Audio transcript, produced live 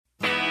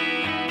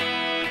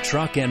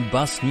truck and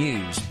bus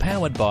news,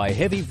 powered by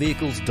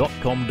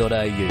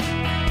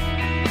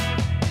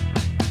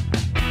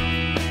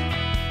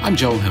heavyvehicles.com.au. I'm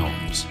Joel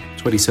Helms.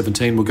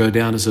 2017 will go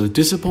down as a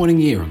disappointing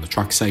year on the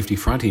truck safety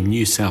front in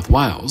New South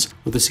Wales,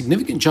 with a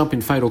significant jump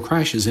in fatal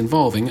crashes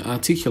involving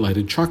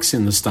articulated trucks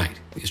in the state.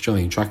 The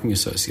Australian Trucking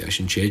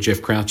Association Chair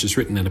Jeff Crouch has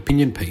written an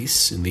opinion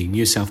piece in the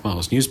New South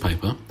Wales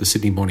newspaper, the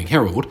Sydney Morning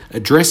Herald,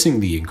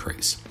 addressing the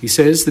increase. He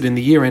says that in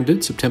the year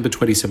ended September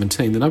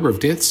 2017, the number of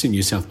deaths in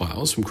New South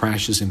Wales from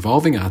crashes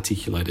involving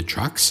articulated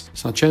trucks,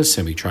 such as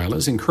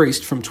semi-trailers,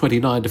 increased from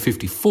 29 to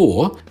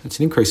 54. That's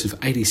an increase of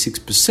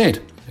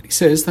 86%. He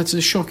says that's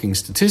a shocking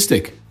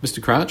statistic.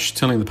 Mr Crouch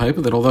telling the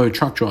paper that although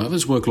truck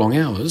drivers work long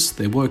hours,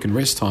 their work and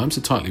rest times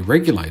are tightly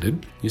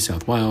regulated. New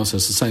South Wales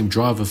has the same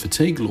driver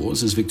fatigue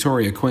laws as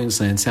Victoria,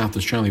 Queensland, South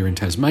Australia and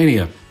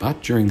Tasmania.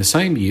 But during the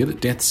same year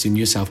that deaths in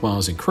New South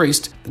Wales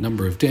increased, the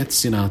number of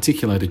deaths in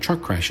articulated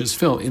truck crashes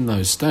fell in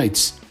those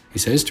states. He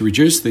says to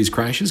reduce these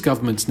crashes,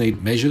 governments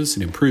need measures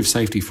that improve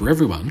safety for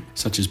everyone,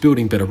 such as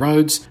building better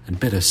roads and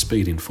better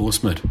speed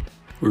enforcement.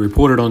 We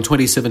reported on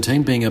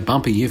 2017 being a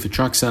bumper year for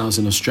truck sales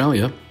in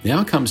Australia.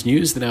 Now comes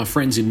news that our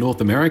friends in North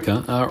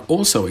America are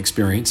also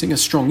experiencing a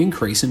strong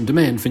increase in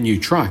demand for new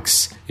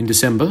trucks. In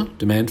December,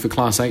 demand for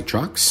Class 8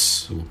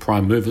 trucks, or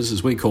prime movers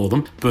as we call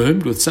them,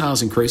 boomed, with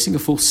sales increasing a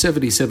full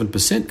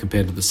 77%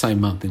 compared to the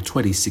same month in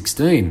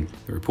 2016.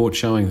 The report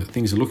showing that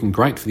things are looking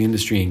great for the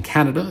industry in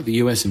Canada, the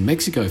US and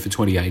Mexico for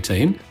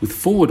 2018, with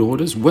forward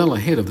orders well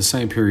ahead of the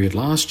same period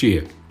last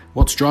year.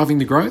 What's driving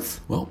the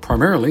growth? Well,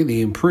 primarily the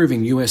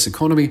improving US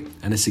economy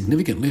and a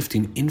significant lift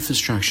in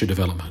infrastructure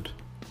development.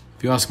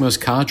 If you ask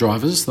most car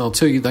drivers, they'll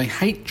tell you they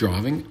hate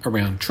driving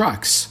around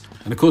trucks.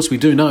 And of course, we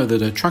do know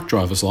that a truck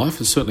driver's life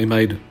is certainly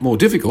made more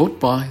difficult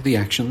by the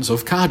actions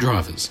of car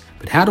drivers.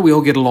 But how do we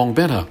all get along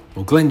better?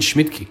 Well, Glenn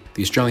Schmidtke,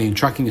 the Australian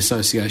Trucking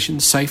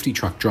Association's safety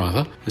truck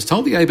driver, has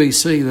told the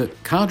ABC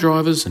that car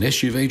drivers and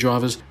SUV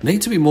drivers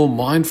need to be more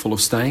mindful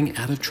of staying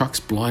out of trucks'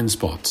 blind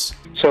spots.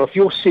 So if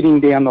you're sitting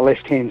down the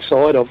left-hand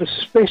side of us,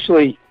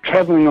 especially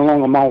travelling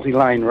along a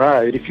multi-lane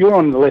road, if you're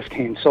on the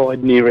left-hand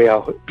side near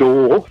our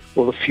door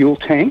or the fuel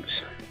tanks,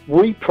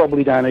 we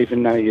probably don't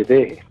even know you're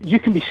there. You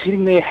can be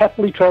sitting there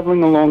happily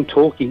travelling along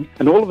talking,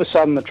 and all of a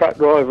sudden the truck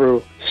driver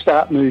will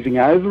start moving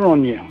over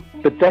on you.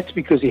 But that's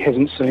because he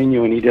hasn't seen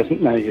you and he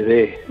doesn't know you're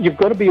there. You've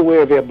got to be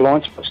aware of our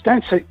blind spots.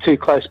 Don't sit too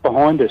close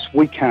behind us.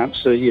 We can't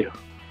see you.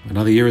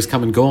 Another year has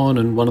come and gone,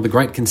 and one of the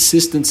great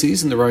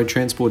consistencies in the road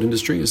transport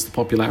industry is the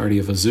popularity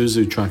of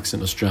Isuzu trucks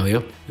in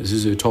Australia.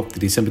 Isuzu topped the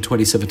December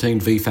 2017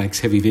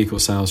 VFACTS heavy vehicle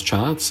sales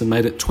charts and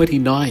made it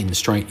 29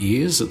 straight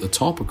years at the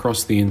top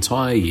across the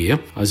entire year.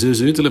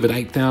 Isuzu delivered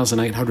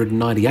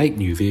 8,898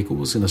 new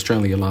vehicles in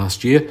Australia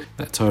last year.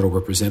 That total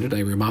represented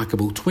a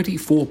remarkable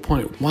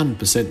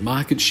 24.1%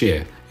 market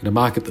share. In a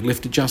market that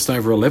lifted just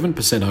over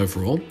 11%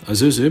 overall,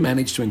 Isuzu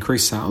managed to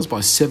increase sales by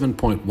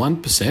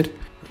 7.1%.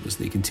 It was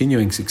the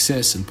continuing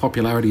success and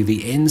popularity of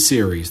the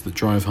N-Series that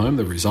drove home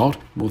the result.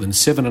 More than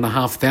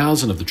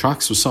 7,500 of the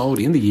trucks were sold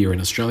in the year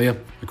in Australia,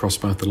 across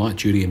both the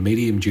light-duty and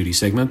medium-duty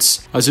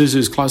segments.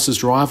 Isuzu's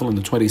closest rival in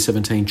the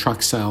 2017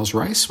 truck sales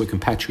race were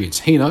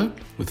compatriots Hino,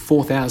 with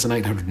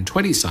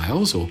 4,820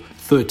 sales, or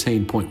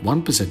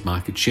 13.1%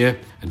 market share,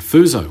 and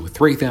Fuso with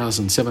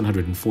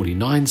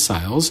 3,749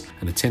 sales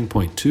and a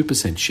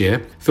 10.2% share.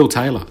 Phil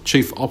Taylor,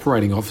 Chief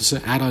Operating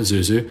Officer at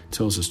Isuzu,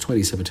 tells us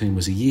 2017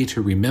 was a year to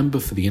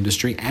remember for the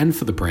industry and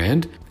for the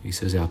brand. He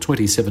says our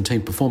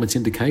 2017 performance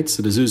indicates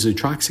that Isuzu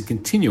trucks are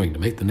continuing to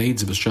meet the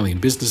needs of Australian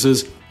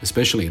businesses,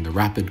 especially in the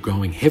rapid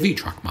growing heavy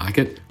truck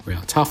market, where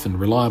our tough and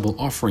reliable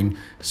offering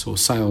saw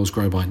sales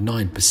grow by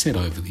 9%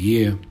 over the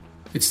year.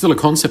 It's still a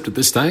concept at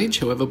this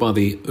stage. However, by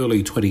the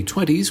early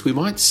 2020s, we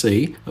might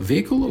see a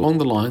vehicle along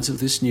the lines of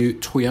this new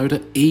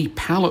Toyota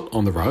e-Pallet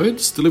on the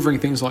roads, delivering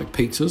things like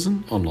pizzas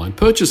and online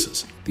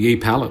purchases. The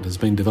e-Pallet has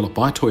been developed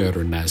by Toyota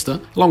and Mazda,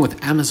 along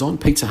with Amazon,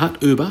 Pizza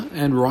Hut, Uber,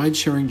 and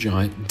ride-sharing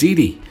giant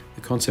Didi.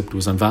 The concept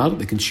was unveiled at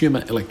the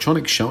Consumer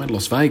Electronics Show in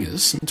Las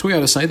Vegas. And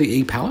Toyota say the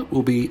e-Pallet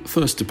will be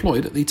first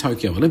deployed at the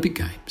Tokyo Olympic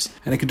Games.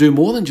 And it can do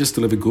more than just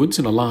deliver goods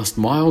in a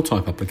last-mile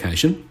type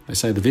application. They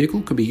say the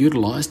vehicle can be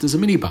utilised as a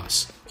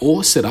minibus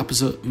or set up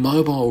as a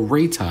mobile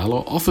retail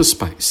or office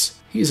space.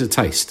 Here's a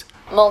taste.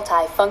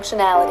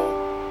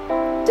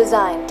 Multi-functionality.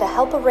 Designed to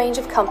help a range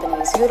of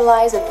companies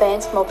utilize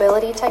advanced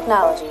mobility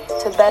technology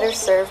to better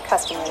serve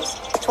customers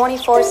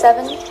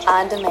 24/7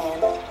 on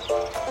demand.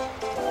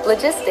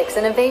 Logistics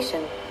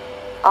innovation.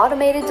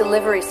 Automated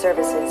delivery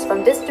services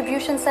from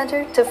distribution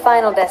center to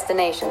final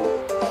destination,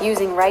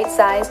 using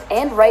right-sized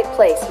and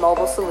right-placed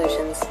mobile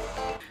solutions.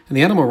 And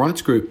the animal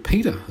rights group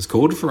PETA has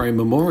called for a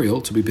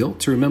memorial to be built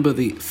to remember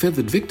the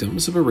feathered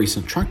victims of a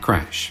recent truck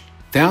crash.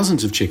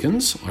 Thousands of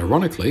chickens,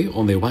 ironically,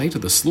 on their way to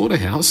the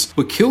slaughterhouse,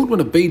 were killed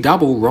when a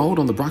B-double rolled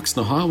on the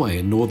Bruxner Highway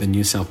in northern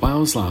New South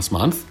Wales last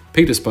month.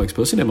 PETA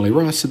spokesperson Emily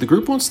Rice said the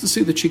group wants to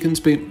see the chickens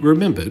be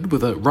remembered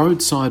with a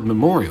roadside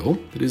memorial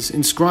that is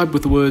inscribed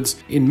with the words,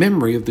 "In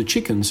memory of the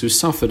chickens who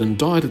suffered and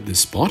died at this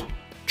spot."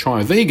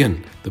 Try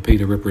vegan, the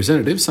PETA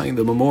representative saying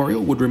the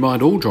memorial would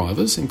remind all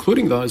drivers,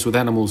 including those with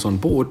animals on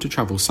board, to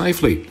travel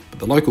safely. But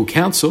the local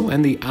council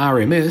and the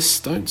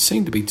RMS don't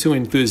seem to be too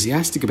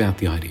enthusiastic about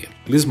the idea.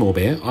 Lismore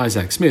Mayor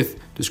Isaac Smith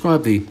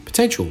described the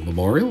potential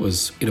memorial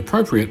as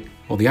inappropriate,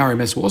 while the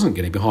RMS wasn't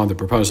getting behind the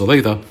proposal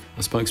either.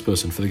 A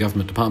spokesperson for the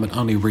government department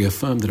only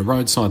reaffirmed that a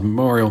roadside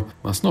memorial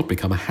must not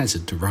become a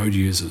hazard to road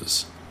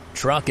users.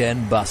 Truck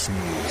and bus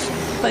news,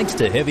 thanks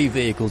to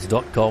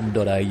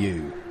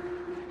heavyvehicles.com.au.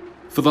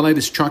 For the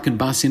latest truck and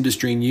bus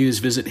industry news,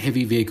 visit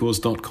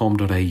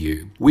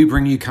heavyvehicles.com.au. We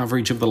bring you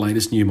coverage of the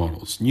latest new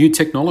models, new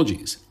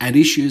technologies, and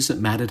issues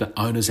that matter to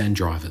owners and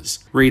drivers.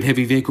 Read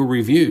heavy vehicle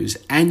reviews,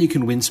 and you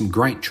can win some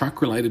great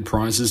truck-related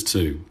prizes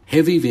too.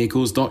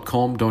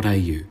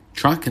 heavyvehicles.com.au.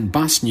 Truck and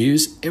bus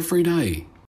news every day.